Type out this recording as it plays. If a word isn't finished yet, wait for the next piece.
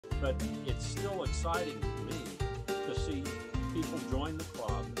but it's still exciting to me to see people join the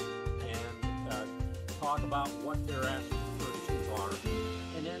club and talk about what their aspirations are,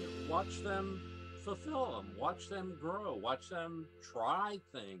 and then watch them fulfill them, watch them grow, watch them try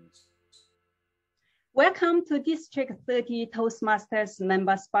things. Welcome to District 30 Toastmasters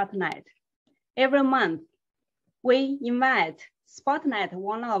Member Spotlight. Every month, we invite Spotlight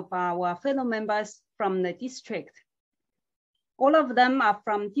one of our fellow members from the district. All of them are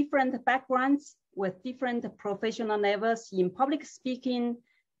from different backgrounds with different professional levels in public speaking,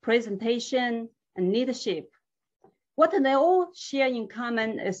 presentation, and leadership. What they all share in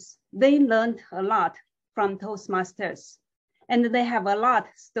common is they learned a lot from Toastmasters, and they have a lot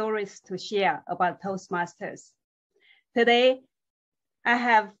of stories to share about Toastmasters. Today, I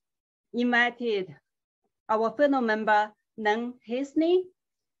have invited our fellow member, Hiznay,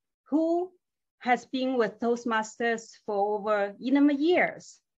 who has been with Toastmasters for over 11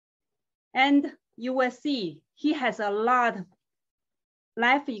 years. And you will see he has a lot of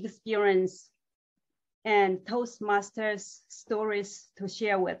life experience and Toastmasters stories to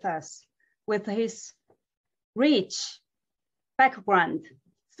share with us with his rich background.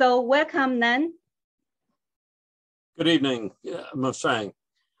 So welcome, Nan. Good evening, Muxiang.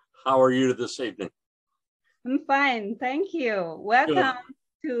 How are you this evening? I'm fine, thank you. Welcome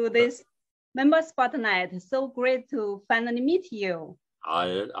to this Member Spotlight. So great to finally meet you.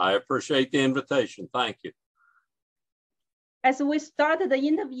 I appreciate the invitation. Thank you. As we started the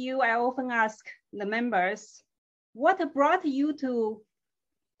interview, I often ask the members, what brought you to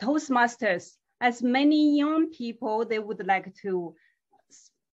Toastmasters? As many young people, they would like to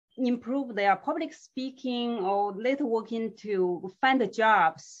improve their public speaking or networking to find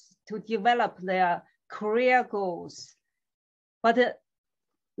jobs, to develop their career goals. But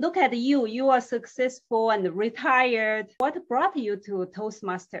look at you, you are successful and retired. What brought you to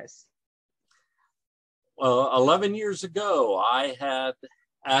Toastmasters? Well, 11 years ago, I had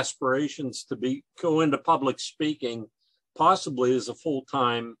aspirations to go into public speaking, possibly as a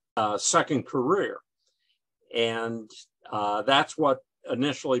full-time second career. And that's what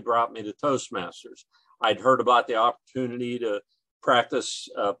initially brought me to Toastmasters. I'd heard about the opportunity to practice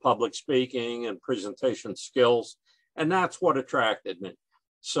public speaking and presentation skills, and that's what attracted me.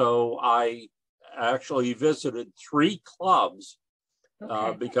 So I actually visited 3 clubs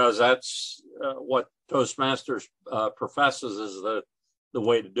because that's what Toastmasters professes is the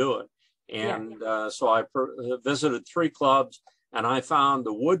way to do it. And so I visited 3 clubs, and I found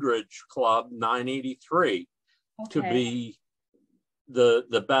the Woodridge Club 983 to be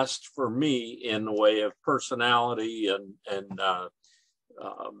the best for me in the way of personality and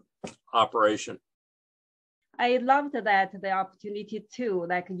operation. I loved that the opportunity too,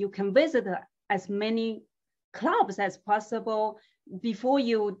 like you can visit as many clubs as possible before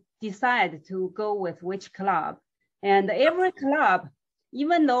you decide to go with which club. And every club,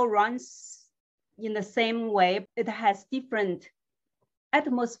 even though runs in the same way, it has different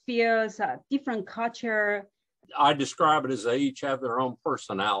atmospheres, different culture. I describe it as they each have their own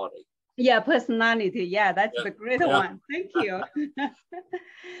personality. Yeah, personality. Yeah, that's the great one. Thank you.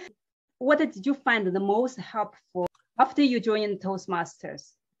 What did you find the most helpful after you joined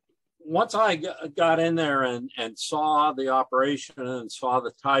Toastmasters? Once I got in there and saw the operation and saw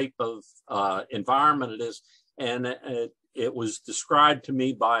the type of environment it is, and it was described to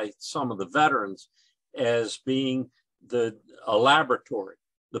me by some of the veterans as being a laboratory,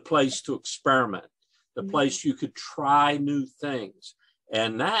 the place to experiment, the place you could try new things.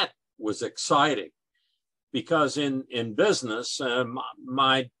 And that was exciting because in business,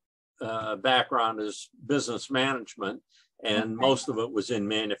 my background is business management, and most of it was in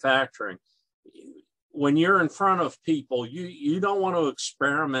manufacturing. When you're in front of people, you don't want to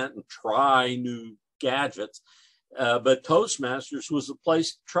experiment and try new gadgets, but Toastmasters was a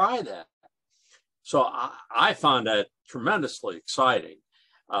place to try that. So I found that tremendously exciting.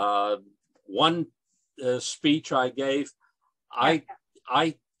 One speech I gave, I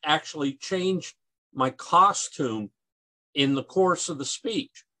actually changed my costume in the course of the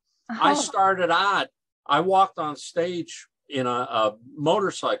speech. I started out, I walked on stage in a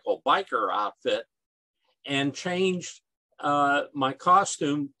motorcycle biker outfit and changed my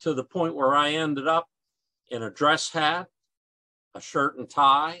costume to the point where I ended up in a dress hat, a shirt and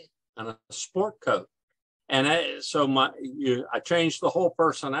tie, and a sport coat. And I changed the whole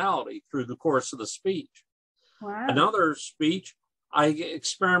personality through the course of the speech. Wow. Another speech, I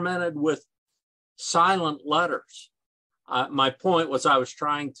experimented with silent letters. My point was I was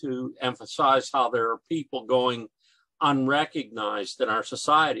trying to emphasize how there are people going unrecognized in our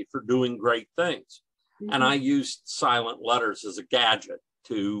society for doing great things. And I used silent letters as a gadget.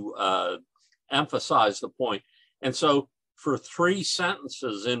 to emphasize the point. And so for 3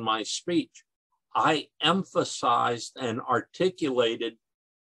 sentences in my speech, I emphasized and articulated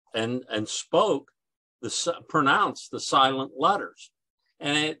and spoke, pronounced the silent letters.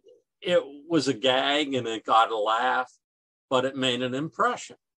 And it was a gag and it got a laugh, but it made an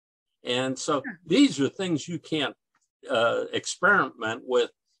impression. And so these are things you can't experiment with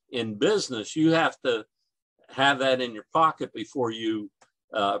in business. You have to have that in your pocket before you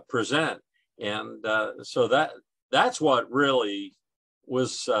present. And so that's what really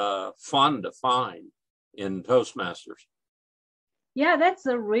was fun to find in Toastmasters. Yeah, that's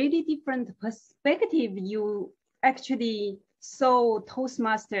a really different perspective. You actually saw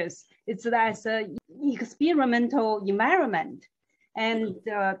Toastmasters. It's as an experimental environment, and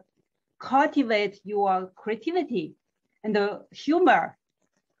cultivate your creativity and the humor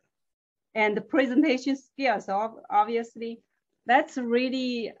and the presentation skills. Obviously, that's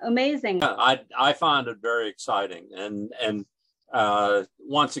really amazing. I found it very exciting, and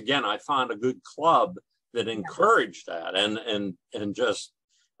once again, I found a good club that encouraged that and just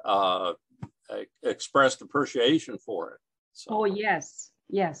expressed appreciation for it. So. Oh yes,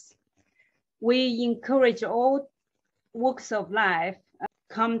 yes. We encourage all walks of life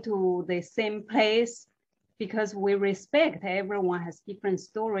come to the same place because we respect everyone has different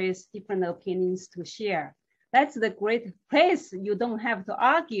stories, different opinions to share. That's the great place. You don't have to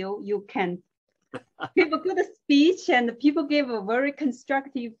argue. You can give a good speech and people give a very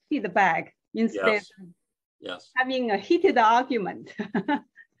constructive feedback instead of having a heated argument.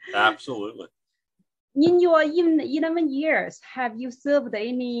 Absolutely. In your 11 years, have you served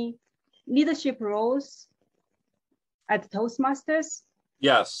any leadership roles at Toastmasters?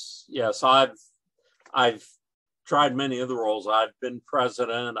 Yes. I've tried many of the roles. I've been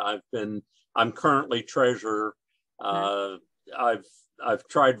president. I'm currently treasurer. I've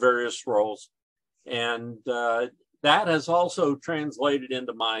tried various roles, and that has also translated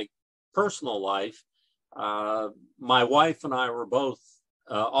into my personal life. My wife and I were both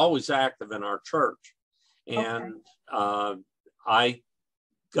always active in our church, and I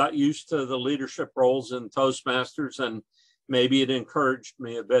got used to the leadership roles in Toastmasters, and maybe it encouraged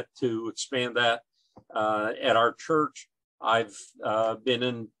me a bit to expand that at our church. I've been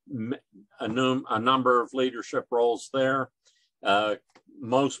in a number of leadership roles there,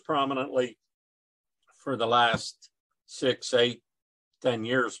 most prominently for the last 6, 8, 10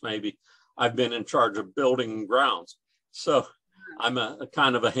 years, maybe. I've been in charge of building and grounds. So I'm a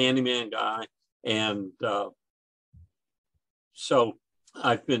kind of a handyman guy. And so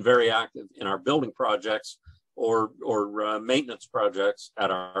I've been very active in our building projects or maintenance projects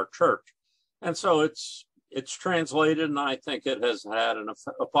at our church. And so it's translated, and I think it has had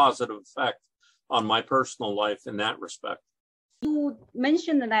a positive effect on my personal life in that respect. You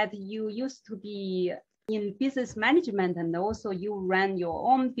mentioned that you used to be in business management and also you ran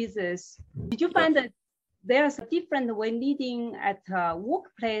your own business. Did you find that there's a different way leading at a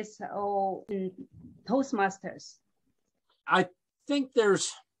workplace or in Toastmasters? I think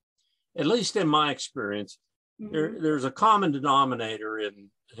there's, at least in my experience, there's a common denominator in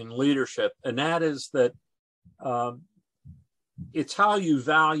leadership, and that is that it's how you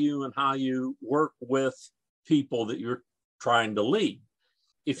value and how you work with people that you're trying to lead.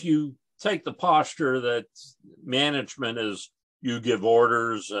 If you take the posture that management is you give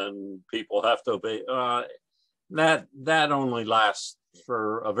orders and people have to obey, that only lasts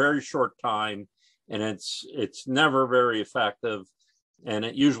for a very short time, and it's never very effective, and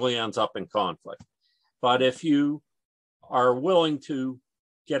it usually ends up in conflict. But if you are willing to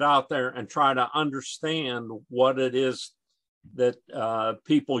get out there and try to understand what it is that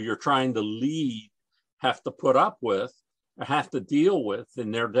people you're trying to lead have to put up with, or have to deal with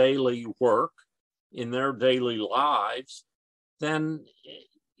in their daily work, in their daily lives, then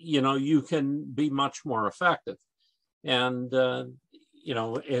you can be much more effective. And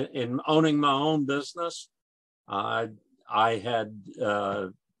in owning my own business, I had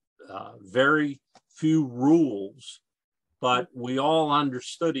very few rules, but we all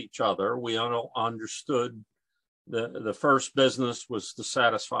understood each other. We all understood the first business was to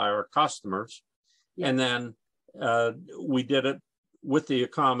satisfy our customers. And then we did it with the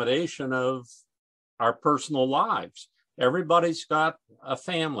accommodation of our personal lives. Everybody's got a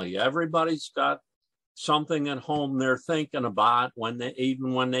family. Everybody's got something at home they're thinking about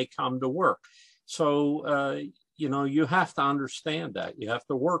even when they come to work. So, you have to understand that. You have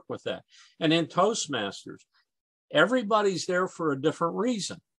to work with that. And in Toastmasters, everybody's there for a different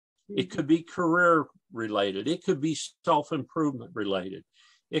reason. It could be career related. It could be self-improvement related.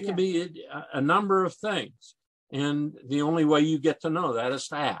 It could be a number of things. And the only way you get to know that is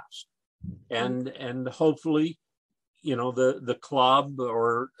to ask. And hopefully, you know, the club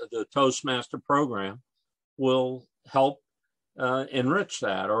or the Toastmaster program will help enrich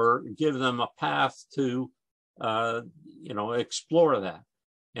that or give them a path to, you know, explore that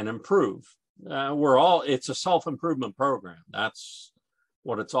and improve. It's a self-improvement program. That's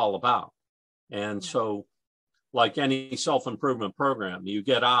what it's all about. And so, like any self-improvement program, you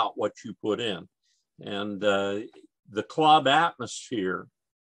get out what you put in. And the club atmosphere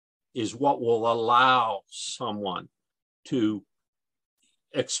is what will allow someone to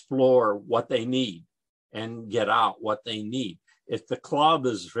explore what they need and get out what they need. If the club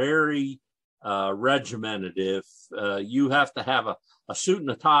is very regimented, if you have to have a suit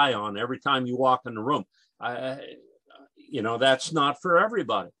and a tie on every time you walk in the room, you know, that's not for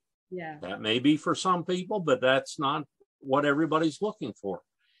everybody. Yeah. That may be for some people, but that's not what everybody's looking for.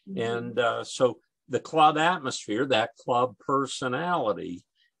 And so the club atmosphere, that club personality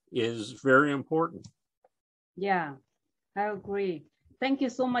is very important. Yeah, I agree. Thank you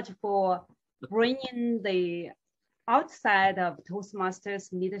so much for bringing the outside of Toastmasters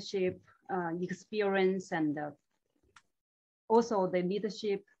leadership experience and also the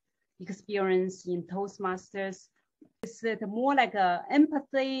leadership experience in Toastmasters. It's more like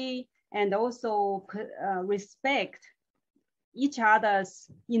empathy and also respect each other's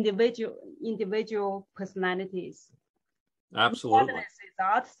individual personalities. Absolutely. Regardless is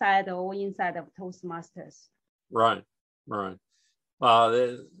outside or inside of Toastmasters. Right, right.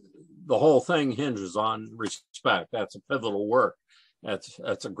 The whole thing hinges on respect. That's a pivotal word.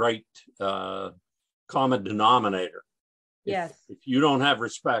 That's a great common denominator. Yes. If you don't have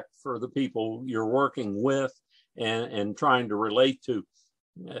respect for the people you're working with and trying to relate to,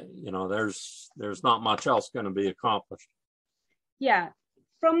 you know, there's not much else going to be accomplished. Yeah.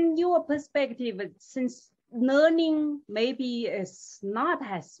 From your perspective, since learning maybe is not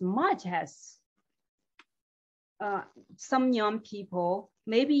as much as some young people,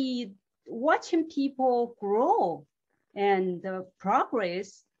 maybe watching people grow and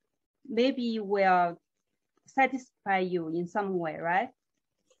progress maybe will satisfy you in some way, right?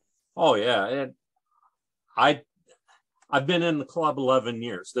 Oh yeah, I've been in the club 11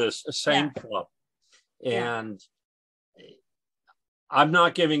 years, this same club, and I'm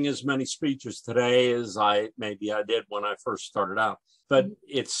not giving as many speeches today as I did when I first started out, but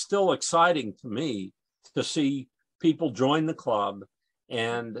it's still exciting to me to see people join the club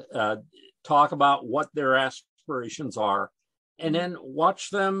and talk about what their aspirations are, and then watch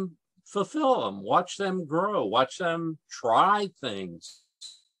them fulfill them, watch them grow, watch them try things.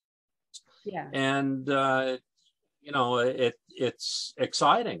 Yeah. And you know, it's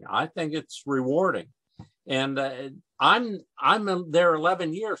exciting. I think it's rewarding. And I'm there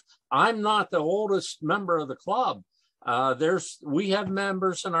 11 years. I'm not the oldest member of the club. We have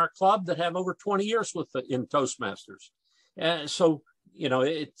members in our club that have over 20 years in Toastmasters. So, you know,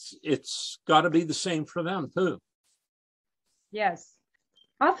 it's got to be the same for them too. Yes.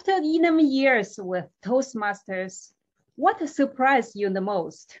 After 11 years with Toastmasters, what surprised you the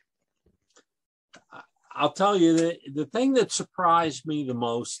most? I'll tell you, the thing that surprised me the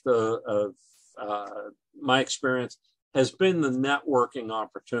most of my experience has been the networking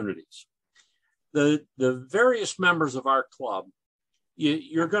opportunities. The various members of our club,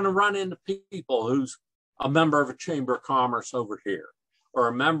 you're going to run into people who's a member of a chamber of commerce over here or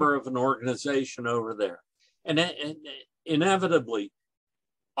a member of an organization over there. And inevitably,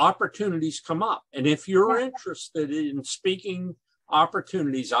 opportunities come up. And if you're interested in speaking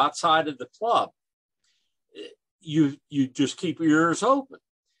opportunities outside of the club, you just keep your ears open.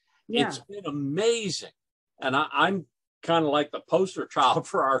 It's been amazing. And I'm kind of like the poster child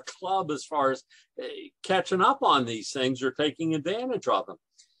for our club as far as catching up on these things or taking advantage of them.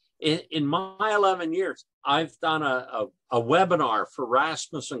 In my 11 years, I've done a webinar for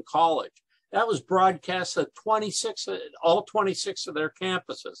Rasmussen College. That was broadcast at all 26 of their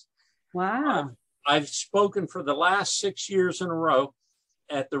campuses. Wow. I've spoken for the last 6 years in a row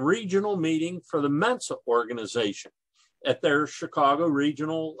at the regional meeting for the Mensa organization at their Chicago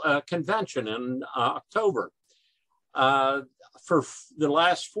regional convention in October. For the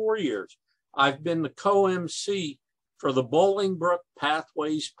last 4 years, I've been the co-MC for the Bolingbrook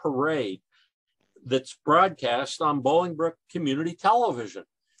Pathways Parade that's broadcast on Bolingbrook Community Television.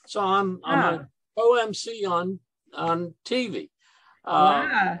 So I'm a co-MC on TV.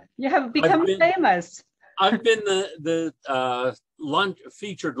 Wow, you have become famous. I've been the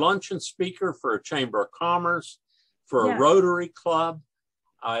featured luncheon speaker for a Chamber of Commerce, for a Rotary Club.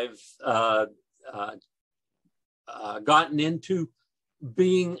 I've gotten into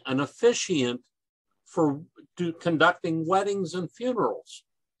being an officiant for conducting weddings and funerals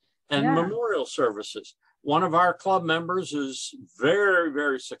and memorial services. One of our club members is very,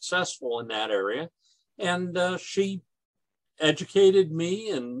 very successful in that area. And she educated me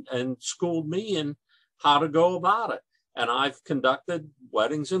and schooled me in how to go about it. And I've conducted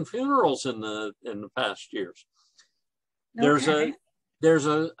weddings and funerals in the past years. Okay. There's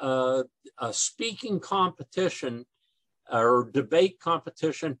a speaking competition or debate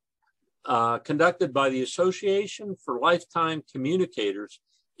competition conducted by the Association for Lifetime Communicators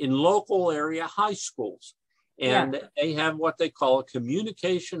in local area high schools. And they have what they call a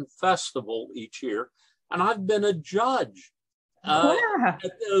communication festival each year. And I've been a judge at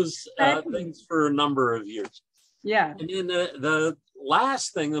those things for a number of years. Yeah. And then the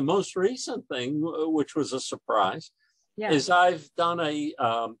last thing, the most recent thing, which was a surprise, is I've done a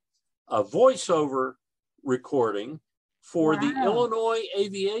voiceover recording for the Illinois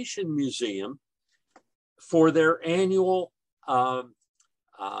Aviation Museum for their annual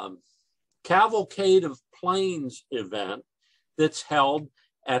Cavalcade of Planes event that's held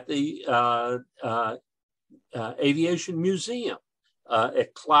at the Aviation Museum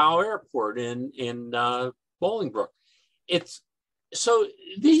at Clough Airport in Bolingbrook. So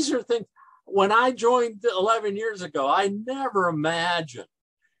these are things. When I joined 11 years ago, I never imagined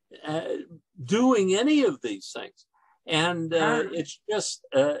doing any of these things. And it's just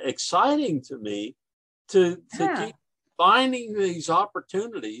exciting to me to keep finding these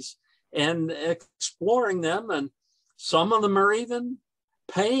opportunities and exploring them. And some of them are even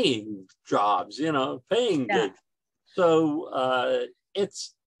paying jobs, paying gigs. So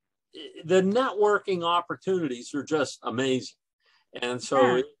it's the networking opportunities are just amazing. And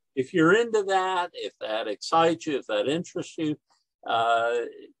so if you're into that, if that excites you, if that interests you,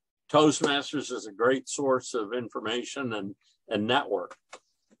 Toastmasters is a great source of information and network.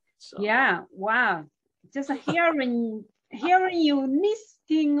 So. Yeah, wow. Just hearing you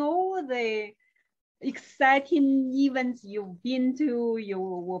listing all the exciting events you've been to, you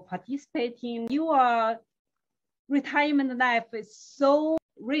were participating, your retirement life is so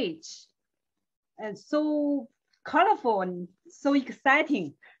rich and so colorful and so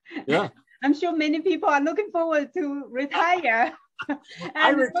exciting. Yeah. I'm sure many people are looking forward to retire. I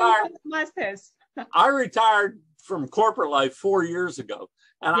retired from corporate life 4 years ago,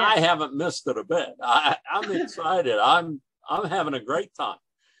 and I haven't missed it a bit. I'm excited. I'm having a great time.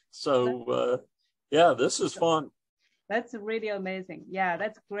 So this is fun. That's really amazing. Yeah,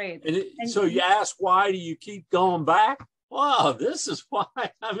 that's great. And so you ask, why do you keep going back? Wow, this is why.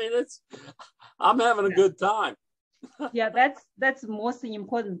 I mean, I'm having a good time. Yeah, that's the most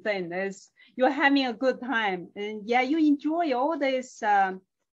important thing is you're having a good time, and you enjoy all these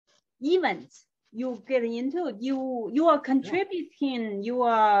events you get into. You are contributing. You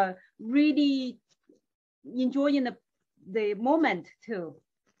are really enjoying the moment too.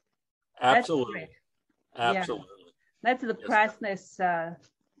 Absolutely, absolutely. That's the priceless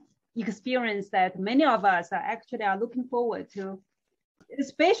experience that many of us are looking forward to,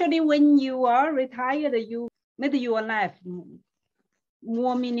 especially when you are retired. You made your life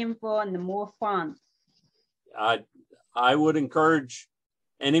more meaningful and more fun. I would encourage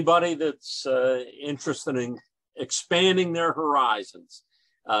anybody that's interested in expanding their horizons,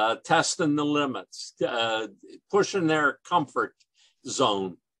 testing the limits, pushing their comfort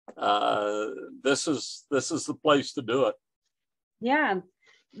zone. This is the place to do it. Yeah,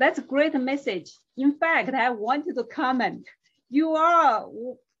 that's a great message. In fact, I wanted to comment. You are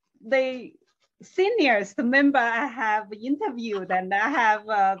the seniors, the member I have interviewed and I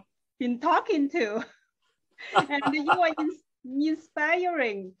have been talking to, and you are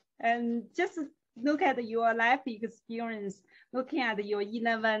inspiring. And just look at your life experience, looking at your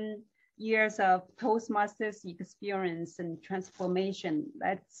 11 years of Toastmasters experience and transformation.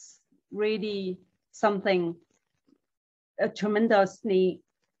 That's really something tremendously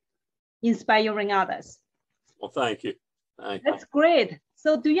inspiring others. Well, thank you. That's great.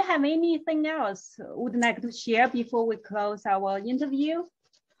 So do you have anything else would like to share before we close our interview?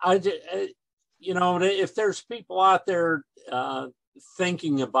 If there's people out there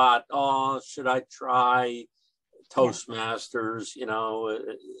thinking about, should I try Toastmasters?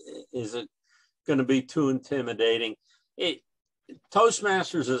 Is it going to be too intimidating?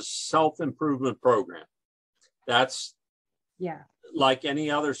 Toastmasters is a self-improvement program. That's like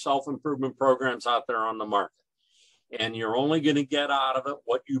any other self-improvement programs out there on the market. And you're only going to get out of it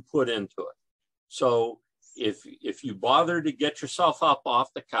what you put into it. So if you bother to get yourself up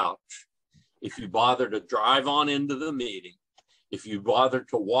off the couch, if you bother to drive on into the meeting, if you bother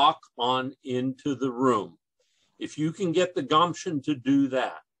to walk on into the room, if you can get the gumption to do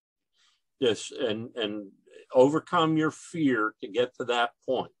that, and overcome your fear to get to that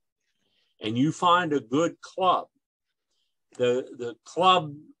point, and you find a good club, the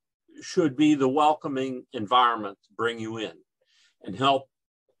club should be the welcoming environment to bring you in and help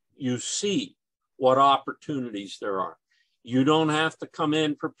you see what opportunities there are. You don't have to come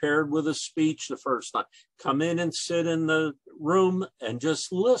in prepared with a speech the first time. Come in and sit in the room and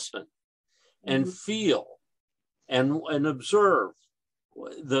just listen and feel and observe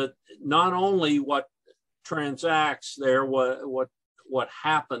not only what transacts there, what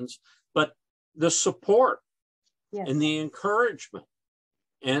happens, but the support and the encouragement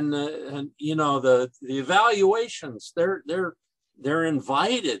and you know, the evaluations. They're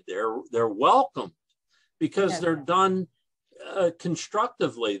invited. They're welcomed because they're done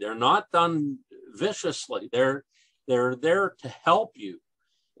constructively. They're not done viciously. They're there to help you,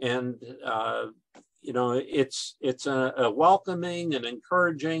 and you know, it's a welcoming and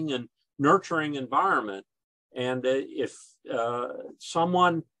encouraging and nurturing environment. And if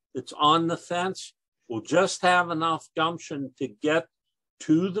someone that's on the fence will just have enough gumption to get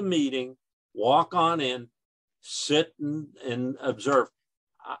to the meeting, walk on in, sit and observe,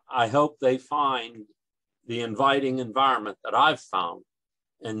 I hope they find the inviting environment that I've found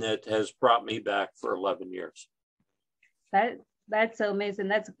and that has brought me back for 11 years. That's amazing.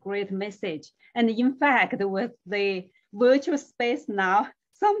 That's a great message. And in fact, with the virtual space now,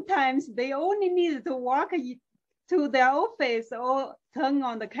 sometimes they only need to walk to their office or turn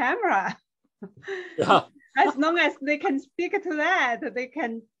on the camera. Yeah. As long as they can speak to that, they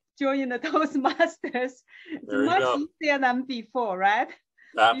can join the Toastmasters. It's much easier than before, right?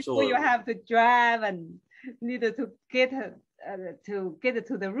 Absolutely. Before you have to drive and needed to get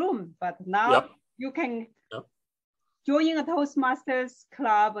to the room, but now you can join a Toastmasters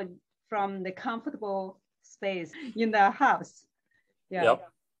club from the comfortable space in the house.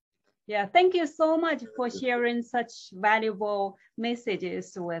 Yeah, thank you so much for sharing such valuable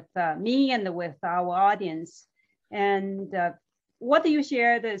messages with me and with our audience. And what you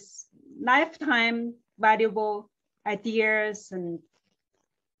share this lifetime valuable ideas and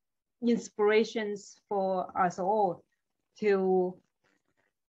inspirations for us all to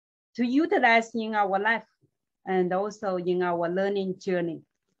utilize in our life and also in our learning journey.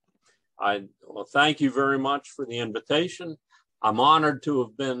 Well, thank you very much for the invitation. I'm honored to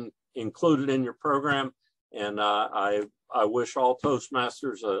have been included in your program, and I wish all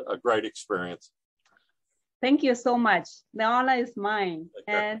Toastmasters a great experience. Thank you so much. The honor is mine.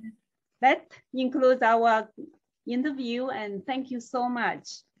 And that includes our interview, and thank you so much.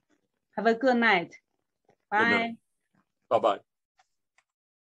 Have a good night. Bye. Good night. Bye-bye.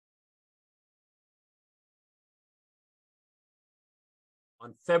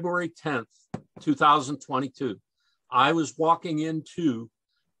 On February 10th, 2022, I was walking into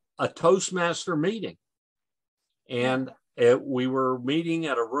a Toastmaster meeting, and we were meeting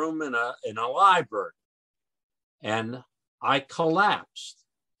at a room in a library, and I collapsed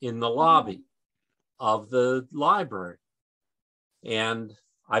in the lobby of the library, and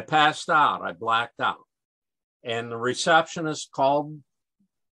I passed out. I blacked out, and the receptionist called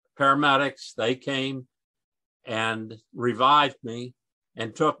paramedics. They came and revived me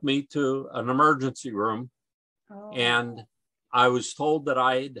and took me to an emergency room. And I was told that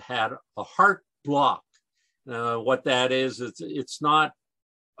I had a heart block. What that is, it's not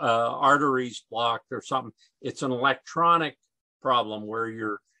arteries blocked or something. It's an electronic problem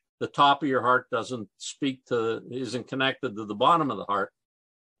where the top of your heart isn't connected to the bottom of the heart.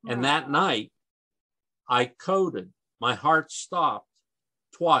 And that night, I coded. My heart stopped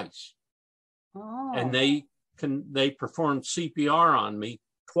twice, and they performed CPR on me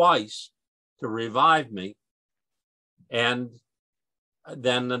twice to revive me. And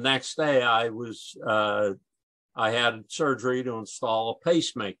then the next day I had surgery to install a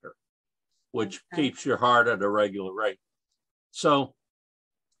pacemaker, which keeps your heart at a regular rate. So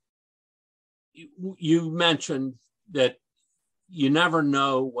you mentioned that you never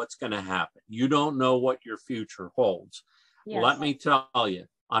know what's going to happen. You don't know what your future holds. Yes. Let me tell you,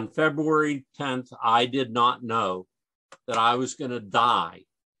 on February 10th, I did not know that I was going to die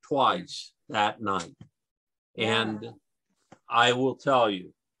twice that night. And I will tell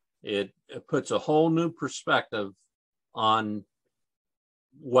you, it puts a whole new perspective on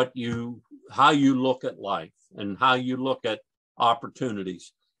how you look at life and how you look at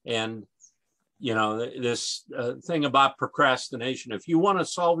opportunities. And, you know, this thing about procrastination, if you want to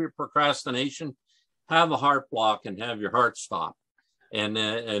solve your procrastination, have a heart block and have your heart stop, and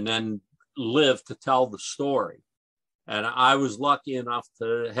then live to tell the story. And I was lucky enough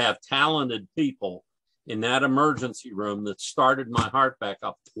to have talented people in that emergency room that started my heart back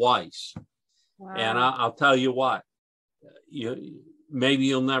up twice. Wow. And I'll tell you what, maybe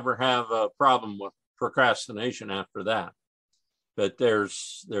you'll never have a problem with procrastination after that. But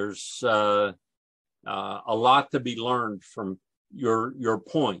there's a lot to be learned from your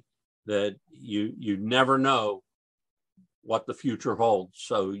point that you never know what the future holds.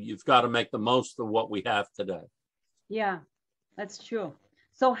 So you've got to make the most of what we have today. Yeah, that's true.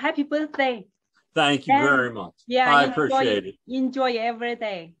 So happy birthday. Thank you very much. Yeah, I appreciate it. Enjoy every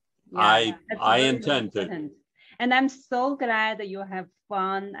day. Yeah, I intend to. And I'm so glad that you have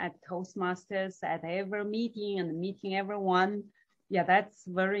fun at Toastmasters, at every meeting and meeting everyone. Yeah, that's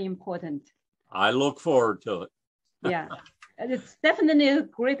very important. I look forward to it. Yeah, it's definitely a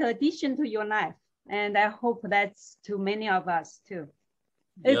great addition to your life. And I hope that's to many of us too.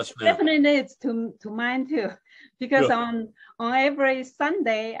 It's definitely it's to mine too, because on every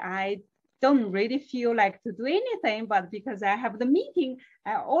Sunday, I don't really feel like to do anything, but because I have the meeting,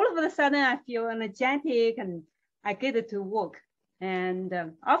 all of a sudden I feel energetic and I get to work. And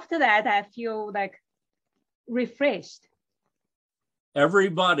after that, I feel like refreshed.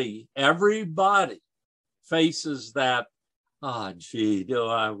 Everybody faces that, oh, gee, do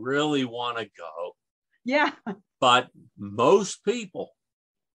I really want to go? Yeah. But most people,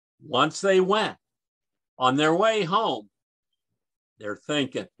 once they went on their way home, they're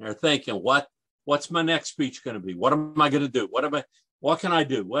thinking, what's my next speech going to be? What am I going to do? What can I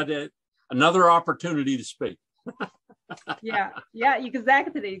do? Another opportunity to speak. Yeah,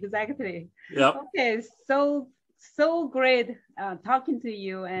 exactly. Yep. Okay, so great talking to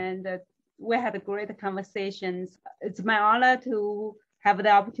you, and we had great conversations. It's my honor to have the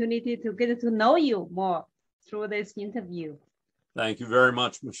opportunity to get to know you more through this interview. Thank you very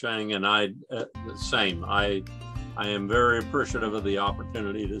much, Muxiang, and I the same. I am very appreciative of the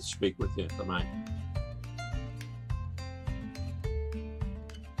opportunity to speak with you tonight.